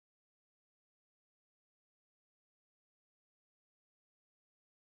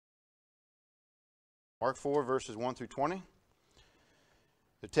Mark 4, verses 1 through 20.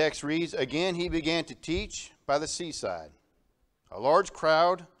 The text reads, "Again he began to teach by the seaside. A large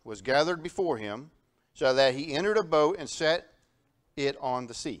crowd was gathered before him, so that he entered a boat and set it on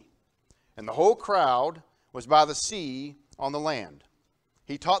the sea. And the whole crowd was by the sea on the land.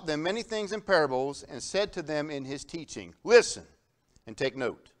 He taught them many things in parables and said to them in his teaching, 'Listen and take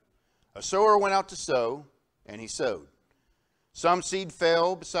note. A sower went out to sow, and he sowed. Some seed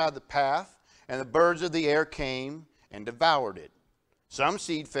fell beside the path, and the birds of the air came and devoured it. Some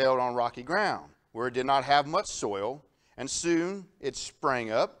seed fell on rocky ground, where it did not have much soil, and soon it sprang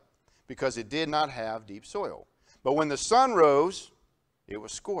up, because it did not have deep soil. But when the sun rose, it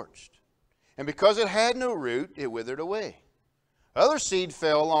was scorched, and because it had no root, it withered away. Other seed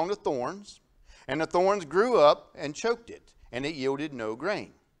fell along the thorns, and the thorns grew up and choked it, and it yielded no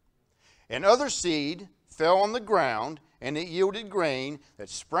grain. And other seed fell on the ground, and it yielded grain that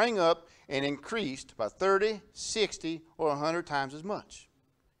sprang up and increased by 30, 60, or 100 times as much.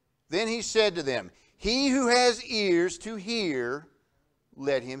 Then he said to them, 'He who has ears to hear,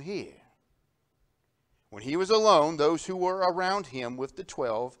 let him hear.' When he was alone, those who were around him with the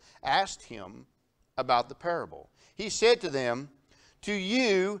 12 asked him about the parable. He said to them, 'To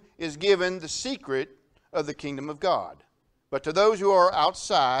you is given the secret of the kingdom of God. But to those who are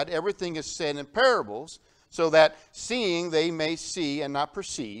outside, everything is said in parables, so that seeing they may see and not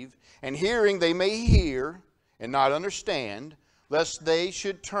perceive, and hearing they may hear and not understand, lest they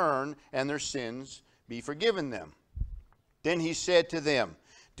should turn and their sins be forgiven them.' Then he said to them,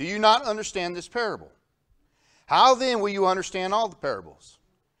 'Do you not understand this parable? How then will you understand all the parables?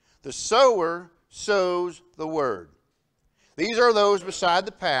 The sower sows the word. These are those beside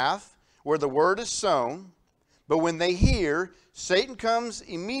the path, where the word is sown. But when they hear, Satan comes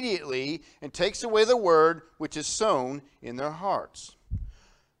immediately and takes away the word which is sown in their hearts.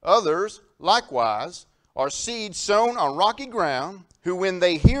 Others, likewise, are seed sown on rocky ground, who when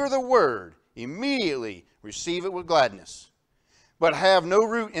they hear the word, immediately receive it with gladness, but have no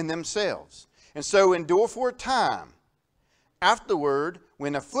root in themselves, and so endure for a time. Afterward,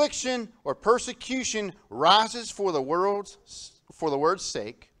 when affliction or persecution rises for the word's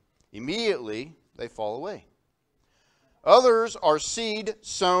sake, immediately they fall away. Others are seed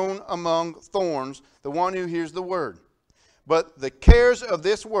sown among thorns, the one who hears the word. But the cares of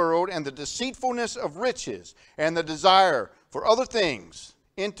this world and the deceitfulness of riches and the desire for other things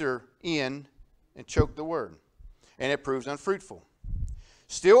enter in and choke the word, and it proves unfruitful.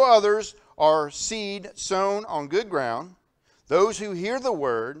 Still others are seed sown on good ground, those who hear the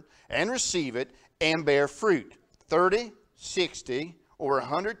word and receive it and bear fruit, 30, 60, or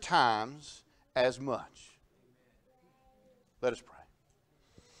 100 times as much." Let us pray.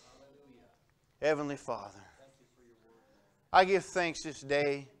 Hallelujah. Heavenly Father, I give thanks this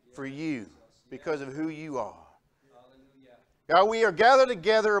day for you because of who you are. God, we are gathered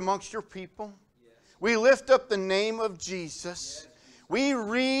together amongst your people. We lift up the name of Jesus. We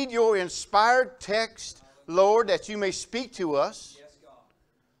read your inspired text, Lord, that you may speak to us.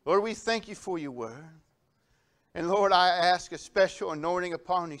 Lord, we thank you for your word. And Lord, I ask a special anointing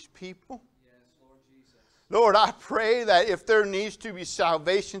upon these people. Lord, I pray that if there needs to be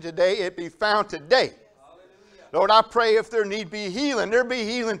salvation today, it be found today. Hallelujah. Lord, I pray if there need be healing, there be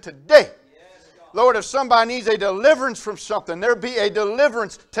healing today. Yes, Lord, if somebody needs a deliverance from something, there be a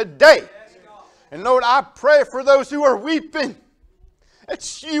deliverance today. Yes, and Lord, I pray for those who are weeping,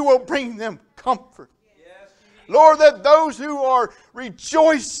 that you will bring them comfort. Yes, Lord, that those who are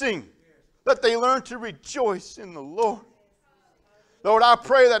rejoicing, that they learn to rejoice in the Lord. Lord, I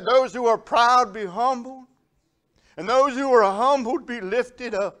pray that those who are proud be humbled, and those who are humbled be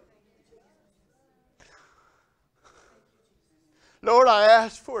lifted up. Lord, I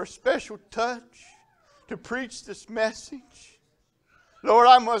ask for a special touch to preach this message. Lord,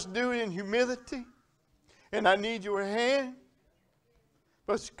 I must do it in humility, and I need your hand,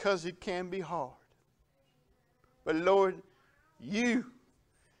 but it's because it can be hard. But Lord, you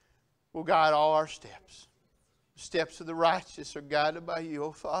will guide all our steps. The steps of the righteous are guided by you,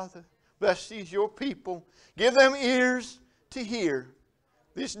 O Father. Bless these your people. Give them ears to hear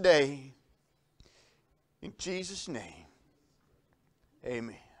this day. In Jesus' name,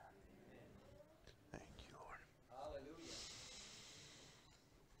 amen. Thank you, Lord. Hallelujah.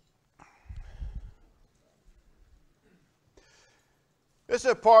 This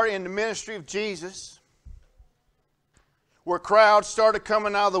is a part in the ministry of Jesus where crowds started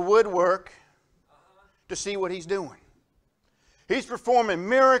coming out of the woodwork to see what he's doing. He's performing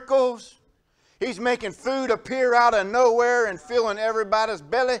miracles. He's making food appear out of nowhere and filling everybody's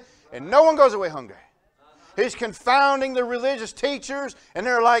belly, and no one goes away hungry. He's confounding the religious teachers, and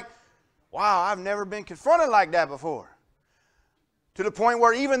they're like, Wow, I've never been confronted like that before. To the point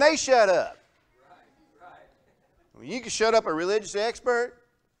where even they shut up. When you can shut up a religious expert,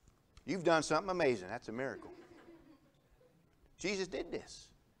 you've done something amazing. That's a miracle. Jesus did this.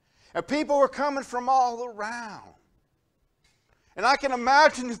 And people were coming from all around. And I can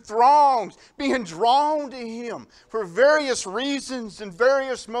imagine the throngs being drawn to Him for various reasons and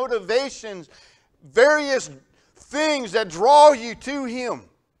various motivations, various things that draw you to Him.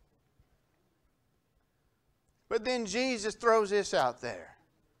 But then Jesus throws this out there,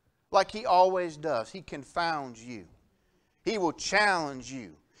 like He always does. He confounds you. He will challenge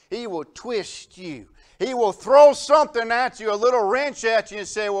you. He will twist you. He will throw something at you, a little wrench at you, and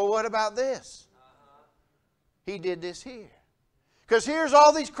say, well, what about this? He did this here. Because here's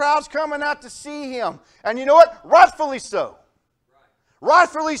all these crowds coming out to see Him. And you know what? Rightfully so.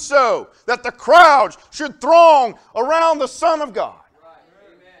 Rightfully so. That the crowds should throng around the Son of God.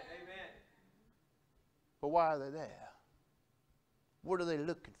 Amen. But why are they there? What are they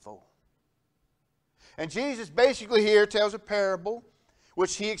looking for? And Jesus basically here tells a parable,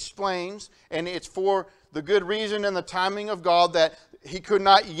 which He explains, and it's for the good reason and the timing of God that He could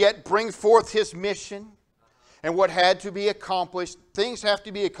not yet bring forth His mission and what had to be accomplished. Things have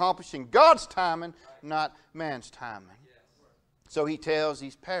to be accomplished in God's timing, not man's timing. So He tells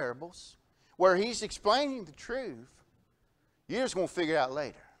these parables where He's explaining the truth. You're just going to figure it out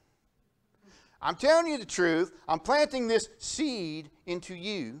later. I'm telling you the truth. I'm planting this seed into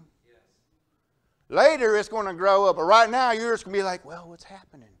you. Later it's going to grow up. But right now you're just going to be like, well, what's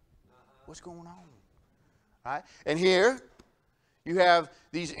happening? What's going on? All right? And here you have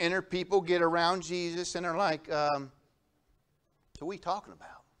these inner people get around Jesus and they're like, so what are you talking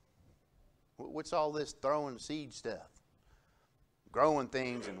about? What's all this throwing seed stuff? Growing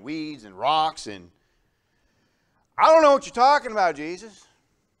things and weeds and rocks and... I don't know what you're talking about, Jesus.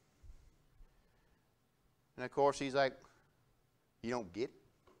 And of course He's like, you don't get it?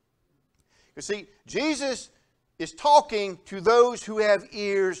 You see, Jesus is talking to those who have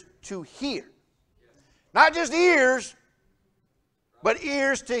ears to hear. Not just ears, but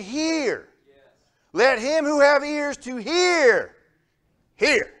ears to hear. Let him who have ears to hear,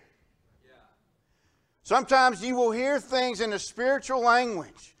 hear. Sometimes you will hear things in a spiritual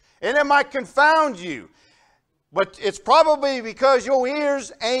language, and it might confound you. But it's probably because your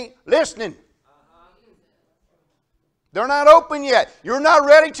ears ain't listening. They're not open yet. You're not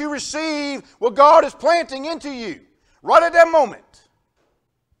ready to receive what God is planting into you right at that moment.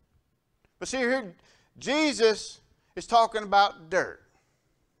 But see here, Jesus is talking about dirt.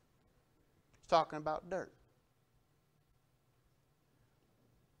 He's talking about dirt.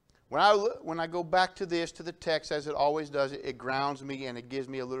 When I go back to this, to the text, as it always does, it grounds me and it gives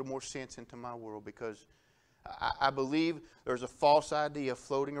me a little more sense into my world, because I believe there's a false idea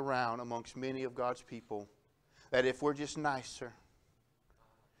floating around amongst many of God's people that if we're just nicer,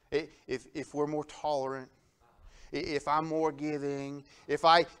 if we're more tolerant, if I'm more giving, if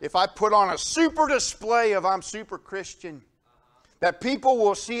I put on a super display of I'm super Christian, that people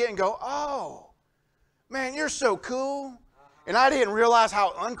will see it and go, oh, man, you're so cool. And I didn't realize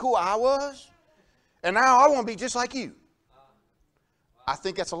how uncool I was. And now I want to be just like you. I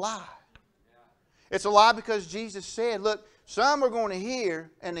think that's a lie. It's a lie because Jesus said, look, some are going to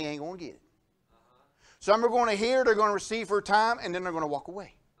hear and they ain't going to get it. Some are going to hear, they're going to receive for a time, and then they're going to walk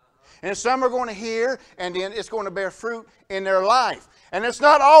away. And some are going to hear, and then it's going to bear fruit in their life. And it's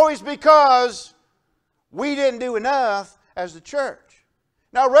not always because we didn't do enough as the church.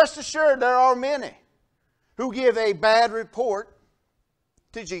 Now, rest assured, there are many who give a bad report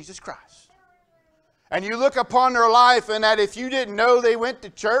to Jesus Christ. And you look upon their life, and that if you didn't know they went to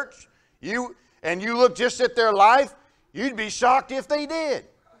church, and you look just at their life, you'd be shocked if they did.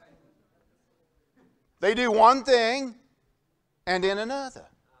 They do one thing and then another.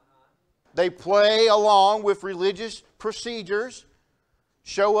 They play along with religious procedures,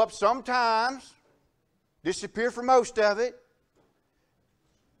 show up sometimes, disappear for most of it,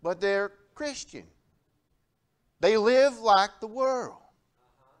 but they're Christian. They live like the world.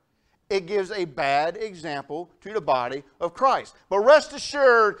 It gives a bad example to the body of Christ. But rest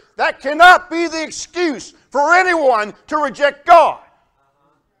assured, that cannot be the excuse for anyone to reject God.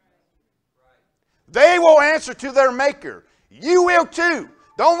 They will answer to their Maker. You will too.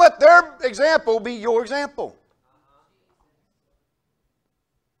 Don't let their example be your example.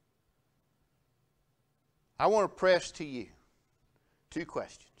 I want to press to you 2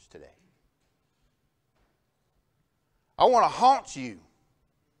 questions today. I want to haunt you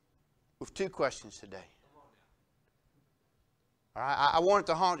with 2 questions today. All right? I want it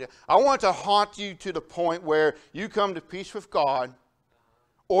to haunt you. I want it to haunt you to the point where you come to peace with God,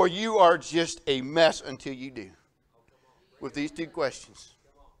 or you are just a mess until you do. With these two questions.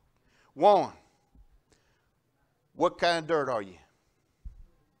 One, what kind of dirt are you?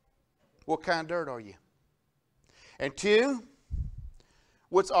 What kind of dirt are you? And two,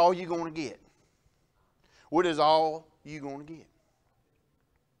 what's all you going to get? What is all you going to get?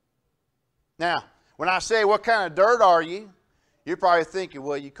 Now, when I say what kind of dirt are you, you're probably thinking,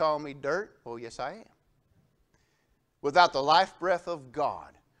 well, you call me dirt? Well, yes, I am. Without the life breath of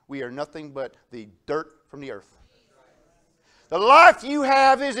God, we are nothing but the dirt from the earth. The life you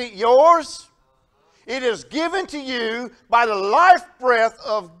have isn't yours. It is given to you by the life breath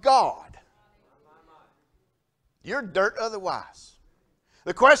of God. You're dirt otherwise.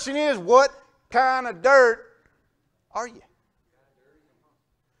 The question is, what kind of dirt are you?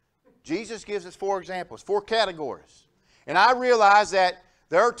 Jesus gives us 4 examples, 4 categories. And I realize that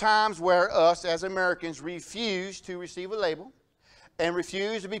there are times where us as Americans refuse to receive a label and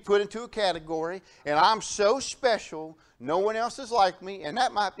refuse to be put into a category. And I'm so special, no one else is like me. And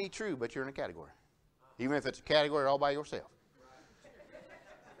that might be true, but you're in a category. Even if it's a category all by yourself.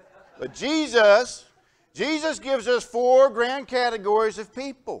 But Jesus gives us 4 grand categories of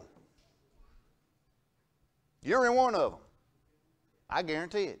people. You're in one of them. I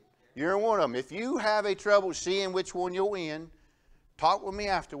guarantee it. You're in one of them. If you have a trouble seeing which one you're in, talk with me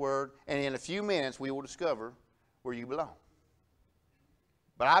afterward, and in a few minutes we will discover where you belong.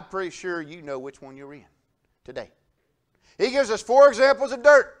 But I'm pretty sure you know which one you're in today. He gives us 4 examples of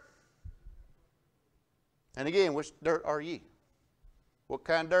dirt. And again, which dirt are you? What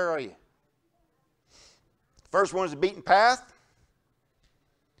kind of dirt are you? First one is the beaten path,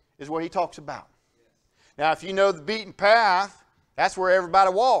 is what he talks about. Now, if you know the beaten path, that's where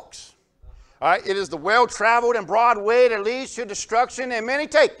everybody walks. All right? It is the well-traveled and broad way that leads to destruction, and many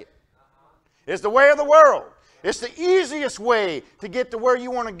take it. It's the way of the world. It's the easiest way to get to where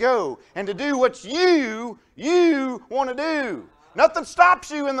you want to go and to do what you want to do. Nothing stops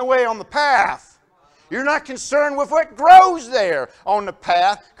you in the way on the path. You're not concerned with what grows there on the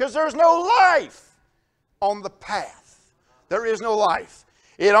path because there's no life on the path. There is no life.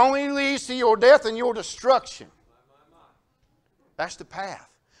 It only leads to your death and your destruction. That's the path.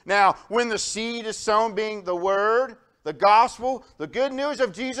 Now, when the seed is sown, being the Word, the gospel, the good news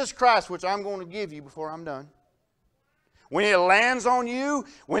of Jesus Christ, which I'm going to give you before I'm done. When it lands on you,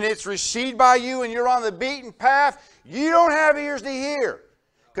 when it's received by you and you're on the beaten path, you don't have ears to hear.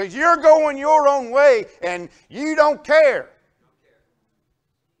 Because you're going your own way and you don't care.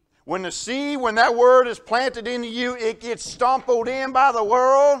 When the seed, when that word is planted into you, it gets stomped in by the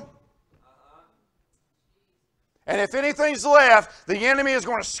world. And if anything's left, the enemy is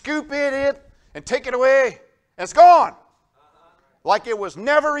going to scoop it and take it away. And it's gone. Like it was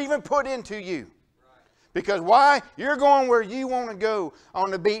never even put into you. Because why? You're going where you want to go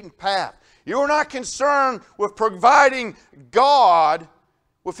on the beaten path. You're not concerned with providing God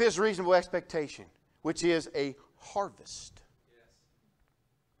with His reasonable expectation, which is a harvest.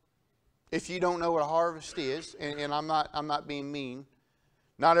 If you don't know what a harvest is, and I'm not being mean,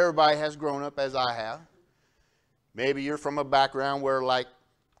 not everybody has grown up as I have. Maybe you're from a background where, like,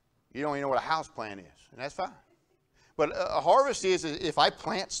 you don't even know what a house plant is, and that's fine. But a harvest is if I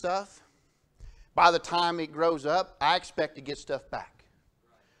plant stuff, by the time it grows up, I expect to get stuff back.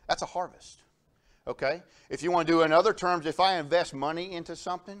 That's a harvest. Okay? If you want to do it in other terms, if I invest money into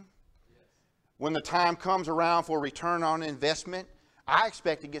something, when the time comes around for return on investment, I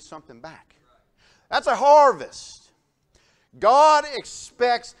expect to get something back. That's a harvest. God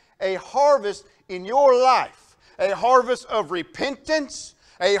expects a harvest in your life. A harvest of repentance,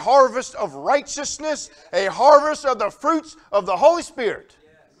 a harvest of righteousness, a harvest of the fruits of the Holy Spirit.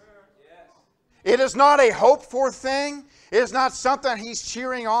 It is not a hoped for thing. It is not something He's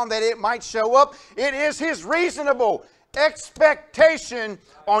cheering on that it might show up. It is His reasonable expectation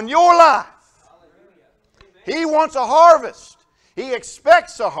on your life. He wants a harvest. He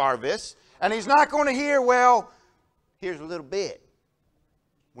expects a harvest. And He's not going to hear, well, here's a little bit.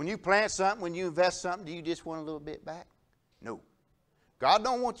 When you plant something, when you invest something, do you just want a little bit back? No. God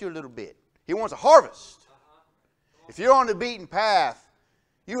don't want you a little bit. He wants a harvest. If you're on the beaten path,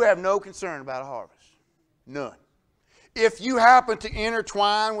 you have no concern about a harvest. None. If you happen to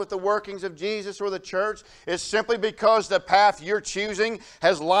intertwine with the workings of Jesus or the church, it's simply because the path you're choosing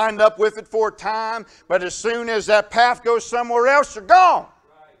has lined up with it for a time, but as soon as that path goes somewhere else, you're gone.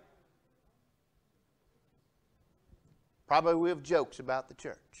 Probably we have jokes about the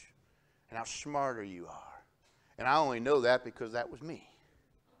church and how smarter you are. And I only know that because that was me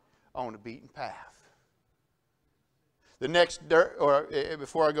on the beaten path. The next dirt, or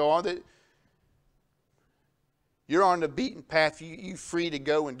before I go on, You're on the beaten path. You're free to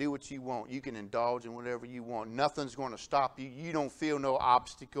go and do what you want. You can indulge in whatever you want. Nothing's going to stop you. You don't feel no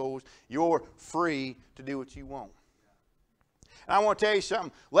obstacles. You're free to do what you want. And I want to tell you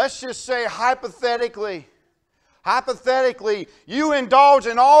something. Let's just say hypothetically, you indulge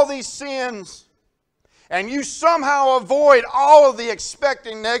in all these sins and you somehow avoid all of the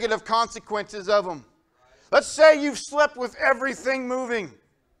expected negative consequences of them. Let's say you've slept with everything moving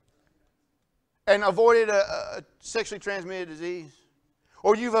and avoided a sexually transmitted disease.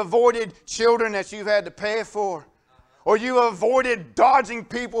 Or you've avoided children that you've had to pay for. Or you avoided dodging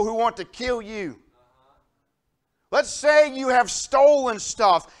people who want to kill you. Let's say you have stolen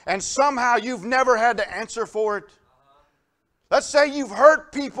stuff and somehow you've never had to answer for it. Let's say you've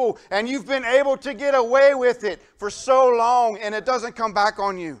hurt people and you've been able to get away with it for so long and it doesn't come back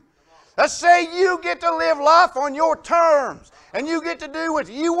on you. Let's say you get to live life on your terms and you get to do what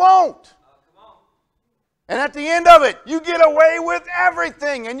you want. And at the end of it, you get away with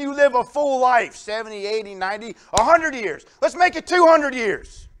everything and you live a full life, 70, 80, 90, 100 years. Let's make it 200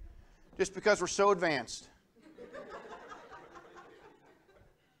 years, just because we're so advanced.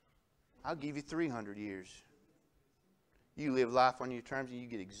 I'll give you 300 years. You live life on your terms and you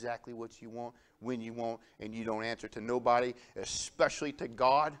get exactly what you want, when you want, and you don't answer to nobody, especially to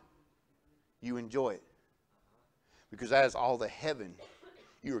God. You enjoy it. Because that is all the heaven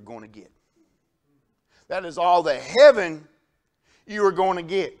you are going to get. That is all the heaven you are going to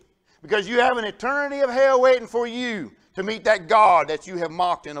get. Because you have an eternity of hell waiting for you to meet that God that you have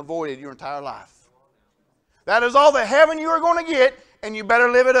mocked and avoided your entire life. That is all the heaven you are going to get, and you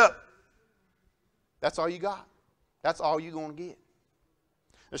better live it up. That's all you got. That's all you're going to get.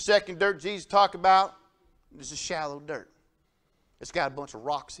 The second dirt Jesus talked about is a shallow dirt. It's got a bunch of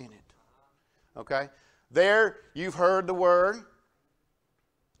rocks in it. Okay? There, you've heard the word.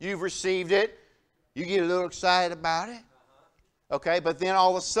 You've received it. You get a little excited about it. Okay? But then all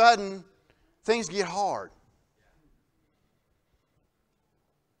of a sudden, things get hard.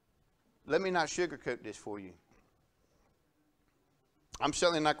 Let me not sugarcoat this for you. I'm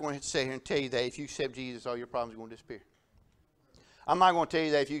certainly not going to sit here and tell you that if you accept Jesus, all your problems are going to disappear. I'm not going to tell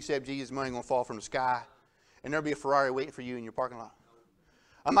you that if you accept Jesus, money is going to fall from the sky and there'll be a Ferrari waiting for you in your parking lot.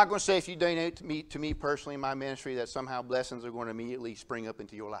 I'm not going to say if you donate to me personally in my ministry that somehow blessings are going to immediately spring up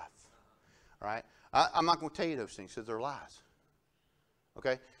into your life. All right? I'm not going to tell you those things because they're lies.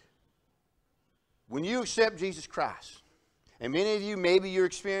 Okay? When you accept Jesus Christ, and many of you, maybe you're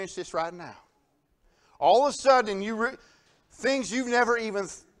experiencing this right now, all of a sudden things you've never even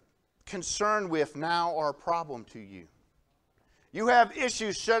concerned with now are a problem to you. You have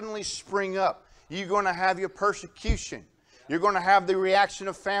issues suddenly spring up. You're going to have your persecution. You're going to have the reaction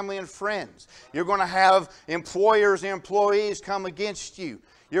of family and friends. You're going to have employers and employees come against you.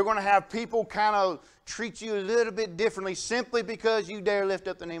 You're going to have people kind of treat you a little bit differently simply because you dare lift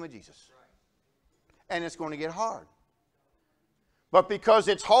up the name of Jesus. And it's going to get hard. But because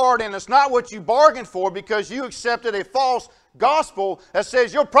it's hard and it's not what you bargained for, because you accepted a false gospel that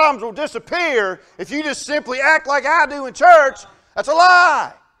says your problems will disappear if you just simply act like I do in church, that's a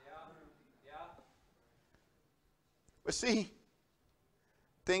lie. But see,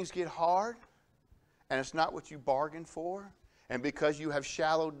 things get hard and it's not what you bargained for. And because you have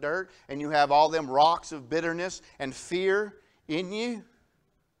shallow dirt and you have all them rocks of bitterness and fear in you,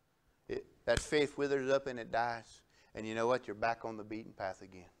 that faith withers up and it dies. And you know what? You're back on the beaten path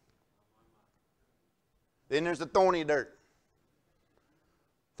again. Then there's the thorny dirt.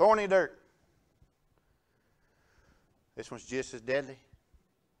 Thorny dirt. This one's just as deadly.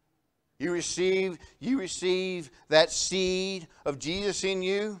 You receive that seed of Jesus in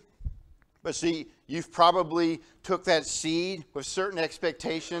you. But see, you've probably took that seed with certain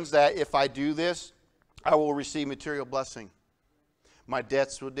expectations that if I do this, I will receive material blessing. My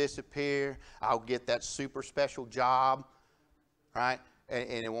debts will disappear. I'll get that super special job, right?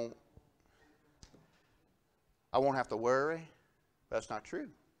 And I won't have to worry. That's not true.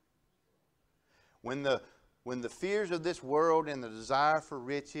 When the fears of this world and the desire for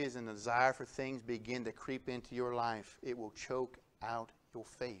riches and the desire for things begin to creep into your life, it will choke out your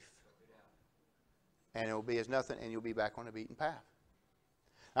faith. And it will be as nothing, and you'll be back on the beaten path.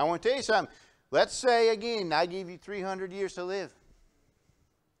 I want to tell you something. Let's say again, I give you 300 years to live.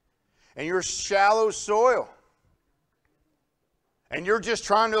 And you're shallow soil. And you're just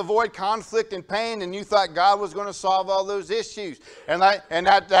trying to avoid conflict and pain, and you thought God was going to solve all those issues. And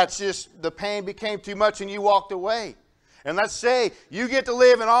that's just, the pain became too much and you walked away. And let's say you get to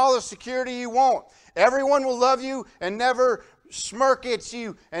live in all the security you want. Everyone will love you and never smirk at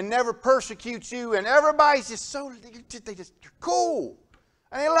you and never persecute you. And everybody's just you're cool.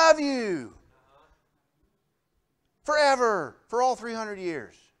 And they love you. forever, for all 300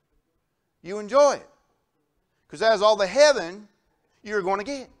 years. You enjoy it. Because that is all the heaven you're going to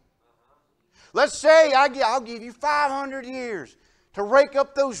get. Let's say I'll give you 500 years to rake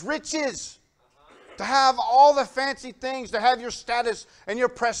up those riches, to have all the fancy things, to have your status and your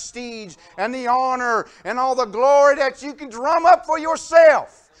prestige and the honor and all the glory that you can drum up for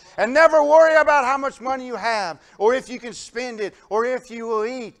yourself. And never worry about how much money you have, or if you can spend it, or if you will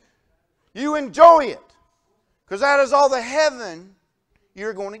eat. You enjoy it. Because that is all the heaven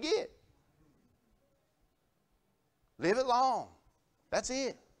you're going to get. Live it long. That's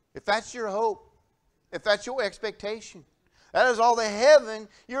it. If that's your hope, if that's your expectation, that is all the heaven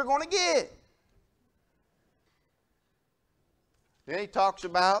you're going to get. Then he talks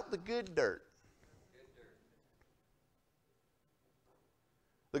about the good dirt.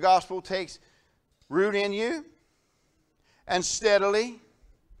 The gospel takes root in you, and steadily,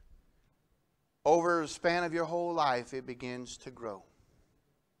 over the span of your whole life, it begins to grow.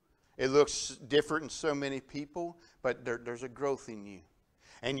 It looks different in so many people, but there's a growth in you.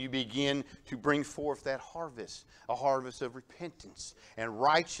 And you begin to bring forth that harvest, a harvest of repentance and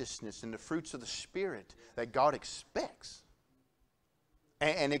righteousness and the fruits of the Spirit that God expects.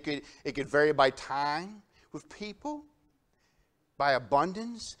 And it could vary by time with people, by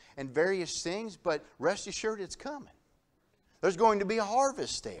abundance and various things, but rest assured it's coming. There's going to be a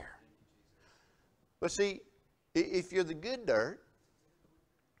harvest there. But see, if you're the good dirt,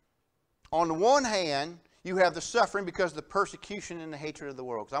 on the one hand, you have the suffering because of the persecution and the hatred of the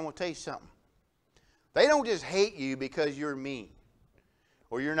world. Because I'm going to tell you something. They don't just hate you because you're mean,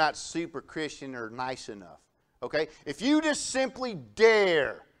 or you're not super Christian or nice enough. Okay? If you just simply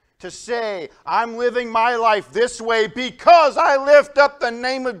dare to say, I'm living my life this way because I lift up the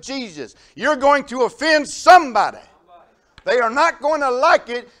name of Jesus, you're going to offend somebody. They are not going to like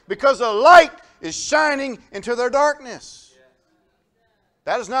it because the light is shining into their darkness.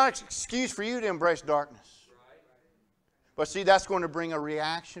 That is not an excuse for you to embrace darkness. But see, that's going to bring a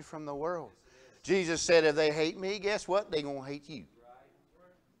reaction from the world. Jesus said, if they hate me, guess what? They're going to hate you.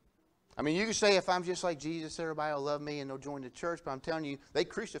 I mean, you can say, if I'm just like Jesus, everybody will love me and they'll join the church. But I'm telling you, they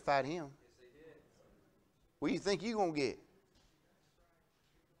crucified Him. What do you think you're going to get?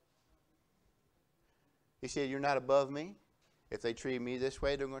 He said, you're not above me. If they treat me this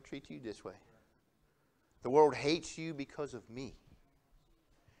way, they're going to treat you this way. The world hates you because of me.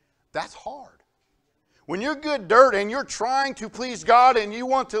 That's hard. When you're good dirt and you're trying to please God and you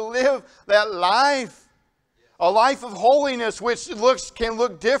want to live that life, a life of holiness which can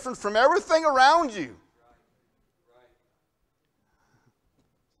look different from everything around you.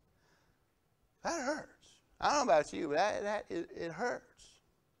 That hurts. I don't know about you, but it hurts.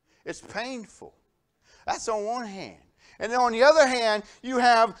 It's painful. That's on one hand. And then on the other hand, you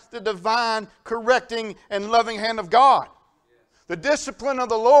have the divine, correcting, and loving hand of God. The discipline of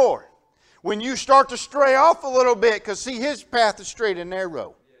the Lord. When you start to stray off a little bit, because see, His path is straight and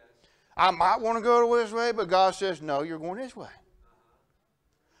narrow. I might want to go this way, but God says, no, you're going this way.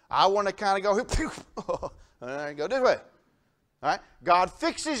 I want to kind of go, go this way. All right? God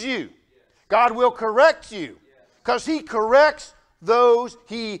fixes you. God will correct you. Because He corrects those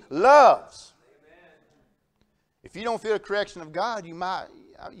He loves. If you don't feel the correction of God, you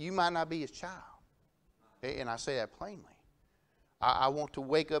might not be His child. And I say that plainly. I want to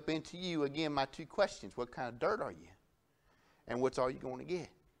wake up into you, again, my two questions. What kind of dirt are you? And what's all you going to get?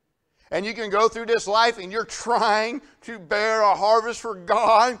 And you can go through this life and you're trying to bear a harvest for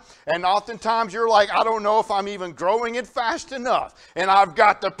God. And oftentimes you're like, I don't know if I'm even growing it fast enough. And I've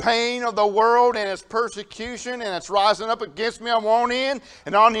got the pain of the world and its persecution and it's rising up against me on one end.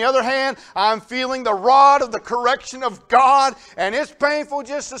 And on the other hand, I'm feeling the rod of the correction of God. And it's painful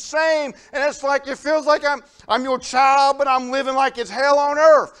just the same. And it's like, it feels like I'm your child, but I'm living like it's hell on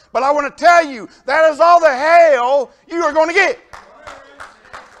earth. But I want to tell you, that is all the hell you are going to get.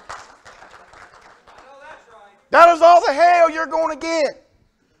 That is all the hell you're going to get.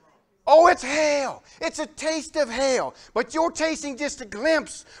 Oh, it's hell. It's a taste of hell. But you're tasting just a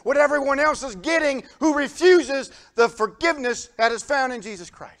glimpse what everyone else is getting who refuses the forgiveness that is found in Jesus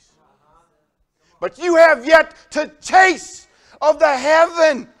Christ. But you have yet to taste of the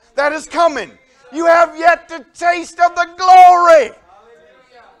heaven that is coming. You have yet to taste of the glory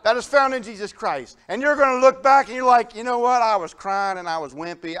that is found in Jesus Christ. And you're going to look back and you're like, you know what? I was crying and I was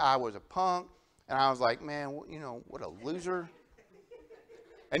wimpy. I was a punk. And I was like, man, you know, what a loser.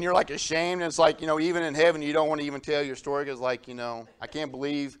 And you're like ashamed. And it's like, you know, even in heaven, you don't want to even tell your story. Because like, you know, I can't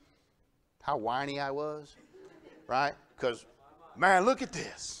believe how whiny I was. Right? Because, man, look at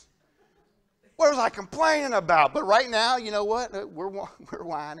this. What was I complaining about? But right now, you know what? We're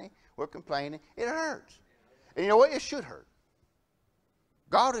whiny. We're complaining. It hurts. And you know what? It should hurt.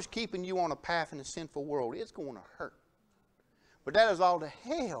 God is keeping you on a path in a sinful world. It's going to hurt. But that is all the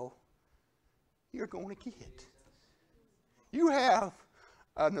hell you're going to get. You have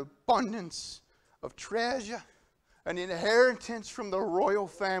an abundance of treasure, an inheritance from the royal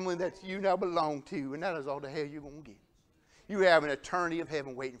family that you now belong to, and that is all the hell you're going to get. You have an eternity of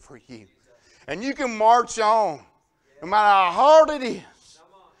heaven waiting for you. And you can march on, no matter how hard it is,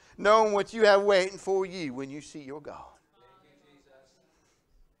 knowing what you have waiting for you when you see your God.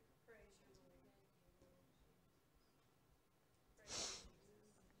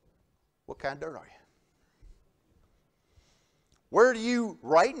 What kind of dirt are you? Where do you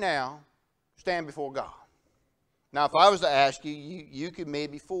right now stand before God? Now, if I was to ask you, you could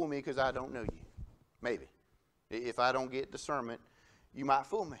maybe fool me because I don't know you. Maybe. If I don't get discernment, you might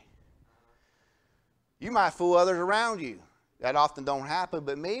fool me. You might fool others around you. That often don't happen,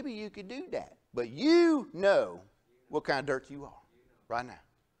 but maybe you could do that. But you know what kind of dirt you are right now.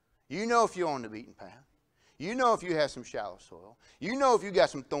 You know if you're on the beaten path. You know if you have some shallow soil. You know if you got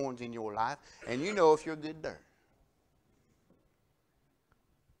some thorns in your life. And you know if you're good dirt.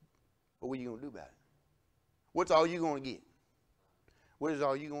 But what are you going to do about it? What's all you going to get? What is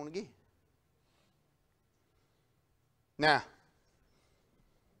all you going to get? Now,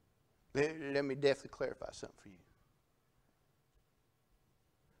 let me definitely clarify something for you.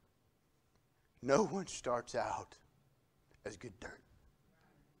 No one starts out as good dirt.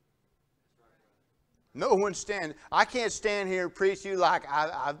 No one I can't stand here and preach to you like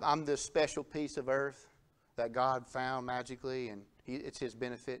I'm this special piece of earth that God found magically and it's His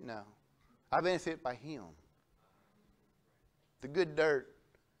benefit. No. I benefit by Him. The good dirt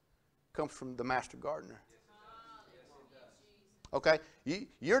comes from the master gardener. Okay?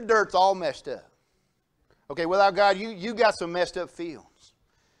 Your dirt's all messed up. Okay, without God, you got some messed up fields.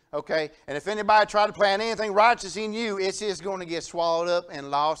 Okay? And if anybody tried to plant anything righteous in you, it's just going to get swallowed up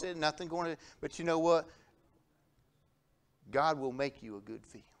and lost. Nothing going to... But you know what? God will make you a good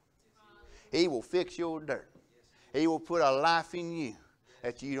field. He will fix your dirt. He will put a life in you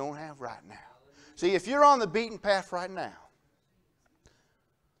that you don't have right now. See, if you're on the beaten path right now,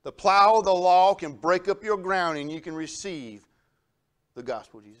 the plow of the law can break up your ground and you can receive the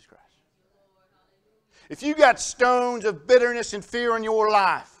gospel of Jesus Christ. If you got stones of bitterness and fear in your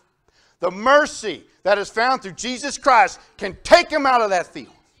life, the mercy that is found through Jesus Christ can take them out of that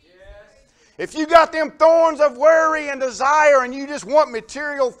field. If you got them thorns of worry and desire and you just want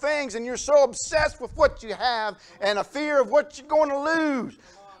material things and you're so obsessed with what you have and a fear of what you're going to lose,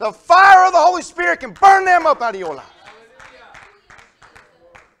 the fire of the Holy Spirit can burn them up out of your life.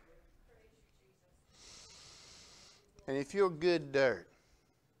 And if you're good dirt,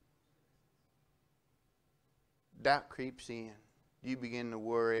 doubt creeps in. You begin to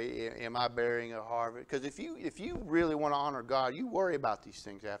worry, am I bearing a harvest? Because if you really want to honor God, you worry about these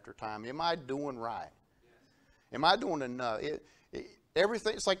things after time. Am I doing right? Am I doing enough?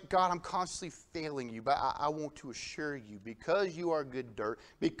 Everything, it's like, God, I'm constantly failing you, but I want to assure you, because you are good dirt,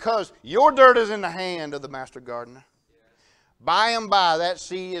 because your dirt is in the hand of the master gardener, by and by that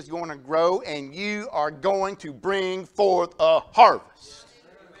seed is going to grow and you are going to bring forth a harvest.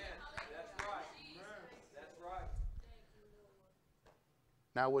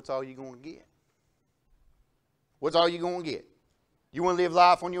 Now, what's all you going to get? What's all you going to get? You want to live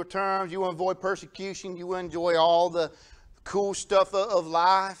life on your terms? You want to avoid persecution? You want to enjoy all the cool stuff of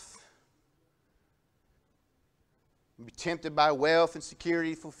life? Be tempted by wealth and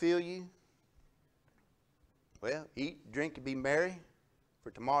security to fulfill you? Well, eat, drink, and be merry,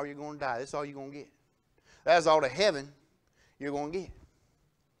 for tomorrow you're going to die. That's all you're going to get. That's all the heaven you're going to get.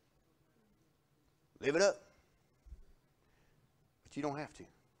 Live it up. But you don't have to.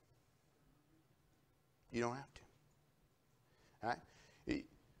 You don't have to. All right?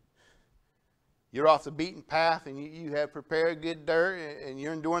 You're off the beaten path and you have prepared good dirt and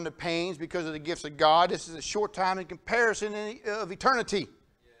you're enduring the pains because of the gifts of God. This is a short time in comparison of eternity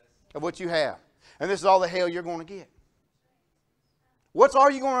of what you have. And this is all the hell you're going to get. What's all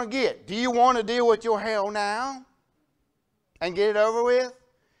you going to get? Do you want to deal with your hell now and get it over with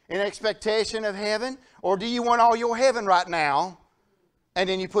in expectation of heaven? Or do you want all your heaven right now and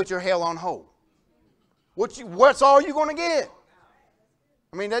then you put your hell on hold? What's all you going to get?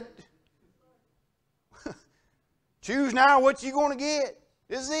 I mean, that... Choose now what you're going to get.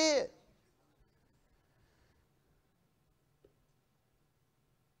 This is it.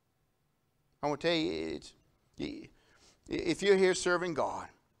 I'm going to tell you, if you're here serving God,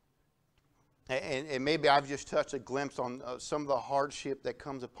 and maybe I've just touched a glimpse on some of the hardship that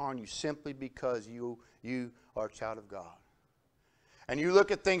comes upon you simply because you are a child of God. And you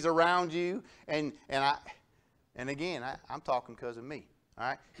look at things around you, and And again, I'm talking because of me. All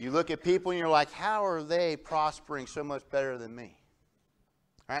right? You look at people and you're like, how are they prospering so much better than me?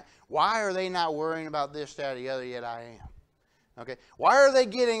 All right? Why are they not worrying about this, that, or the other, yet I am? Okay? Why are they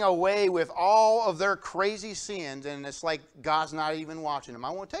getting away with all of their crazy sins and it's like God's not even watching them? I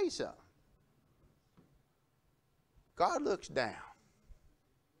want to tell you something. God looks down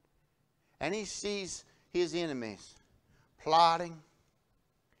and He sees His enemies plotting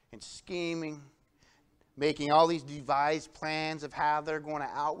and scheming, making all these devised plans of how they're going to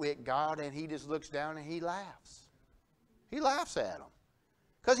outwit God, and He just looks down and He laughs. He laughs at them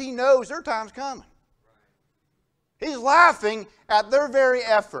because He knows their time's coming. He's laughing at their very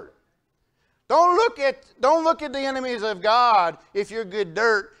effort. Don't look at the enemies of God if you're good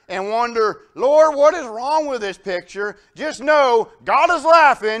dirt and wonder, Lord, what is wrong with this picture? Just know God is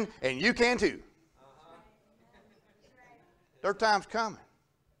laughing and you can too. Their time's coming.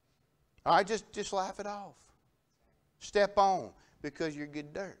 All right, just laugh it off. Step on because you're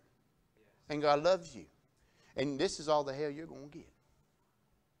good dirt. And God loves you. And this is all the hell you're going to get.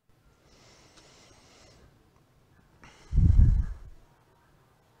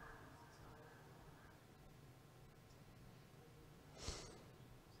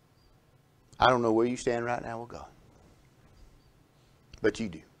 I don't know where you stand right now with God. But you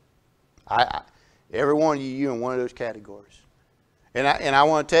do. Every one of you're in one of those categories. And I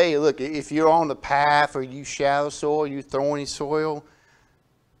want to tell you, look, if you're on the path or you shallow soil, you thorny soil,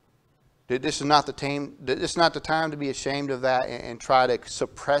 this is not the time. This is not the time to be ashamed of that and try to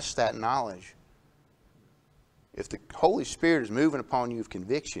suppress that knowledge. If the Holy Spirit is moving upon you of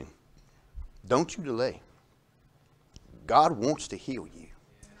conviction, don't you delay. God wants to heal you.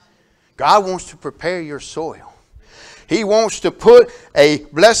 God wants to prepare your soil. He wants to put a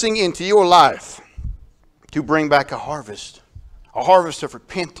blessing into your life to bring back a harvest of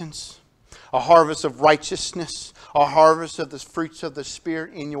repentance, a harvest of righteousness, a harvest of the fruits of the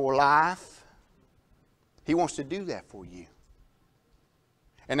Spirit in your life. He wants to do that for you.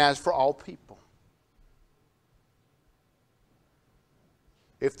 And as for all people,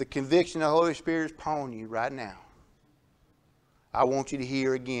 if the conviction of the Holy Spirit is upon you right now, I want you to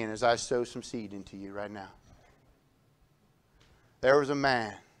hear again as I sow some seed into you right now. There was a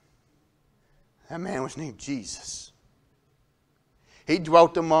man. That man was named Jesus. He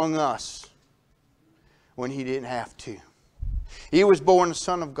dwelt among us when He didn't have to. He was born the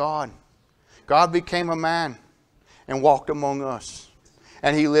Son of God. God became a man and walked among us.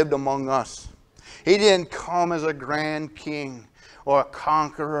 And He lived among us. He didn't come as a grand king or a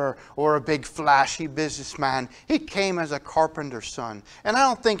conqueror or a big flashy businessman. He came as a carpenter's son. And I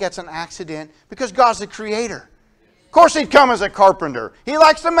don't think that's an accident because God's the creator. Of course He'd come as a carpenter. He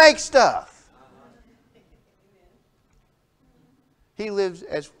likes to make stuff. He lived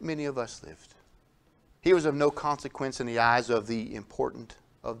as many of us lived. He was of no consequence in the eyes of the important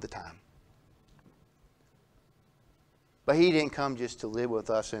of the time. But He didn't come just to live with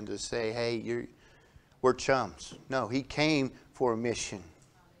us and to say, hey, we're chums. No, He came for a mission.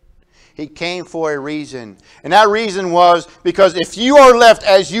 He came for a reason. And that reason was because if you are left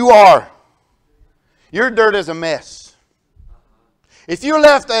as you are, your dirt is a mess. If you're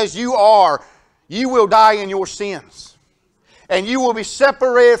left as you are, you will die in your sins. And you will be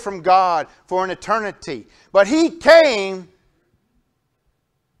separated from God for an eternity. But He came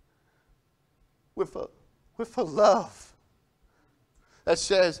with a love that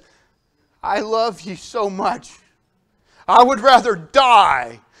says, I love you so much. I would rather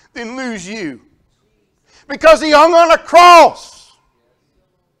die than lose you. Because He hung on a cross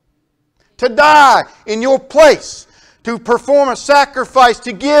to die in your place, to perform a sacrifice,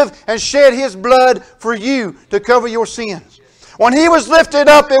 to give and shed His blood for you to cover your sins. When He was lifted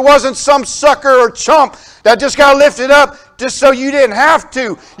up, it wasn't some sucker or chump that just got lifted up just so you didn't have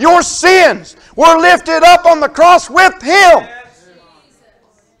to. Your sins were lifted up on the cross with Him.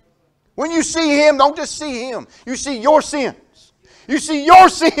 When you see Him, don't just see Him. You see your sins. You see your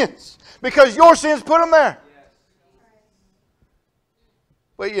sins because your sins put Him there.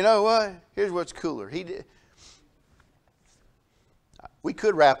 But you know what? Here's what's cooler. We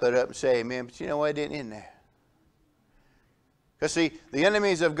could wrap it up and say amen, but you know what? It didn't end there. Because see, the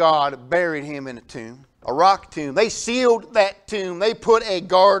enemies of God buried Him in a tomb, a rock tomb. They sealed that tomb. They put a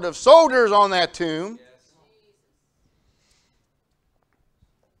guard of soldiers on that tomb.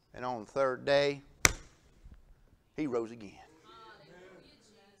 And on the third day, He rose again.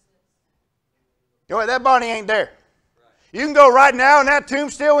 You know what? That body ain't there. You can go right now and that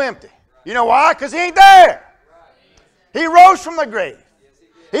tomb's still empty. You know why? Because He ain't there. He rose from the grave.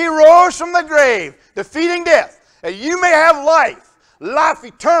 He rose from the grave, defeating death. That you may have life, life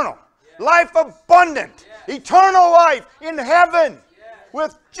eternal, life abundant. eternal life in heaven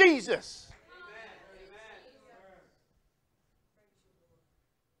with Jesus.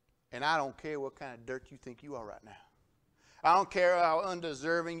 And I don't care what kind of dirt you think you are right now. I don't care how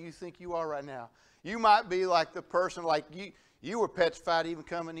undeserving you think you are right now. You might be like the person, like you were petrified even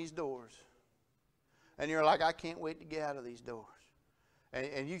coming these doors. And you're like, I can't wait to get out of these doors.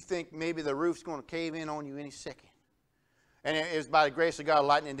 And you think maybe the roof's going to cave in on you any second. And it was by the grace of God,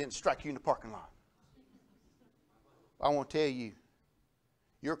 lightning didn't strike you in the parking lot. I want to tell you,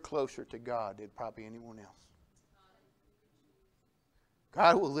 you're closer to God than probably anyone else.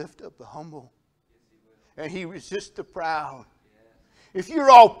 God will lift up the humble. And He resists the proud. If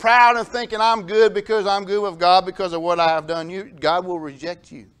you're all proud and thinking I'm good because I'm good with God because of what I have done, God will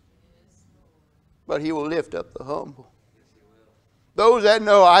reject you. But He will lift up the humble. Those that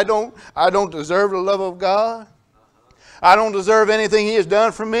know I don't deserve the love of God. I don't deserve anything He has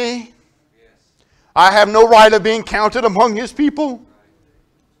done for me. I have no right of being counted among His people.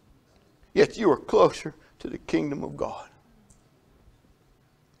 Yet you are closer to the kingdom of God.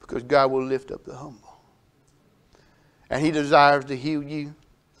 Because God will lift up the humble. And He desires to heal you.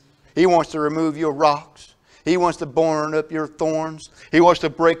 He wants to remove your rocks. He wants to burn up your thorns. He wants to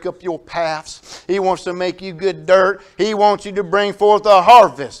break up your paths. He wants to make you good dirt. He wants you to bring forth a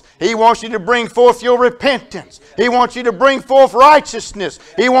harvest. He wants you to bring forth your repentance. He wants you to bring forth righteousness.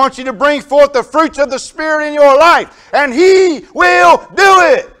 He wants you to bring forth the fruits of the Spirit in your life. And He will do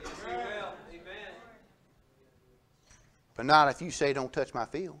it. But not if you say, don't touch my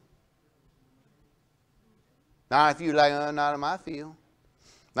field. Not if you like, not in my field.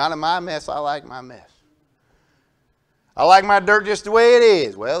 Not in my mess, I like my mess. I like my dirt just the way it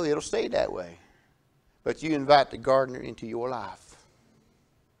is. Well, it'll stay that way. But you invite the gardener into your life.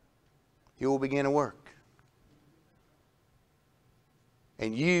 He will begin to work.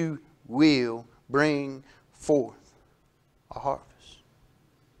 And you will bring forth a harvest.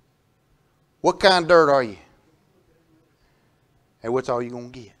 What kind of dirt are you? And what's all you're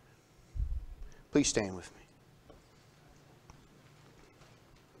going to get? Please stand with me.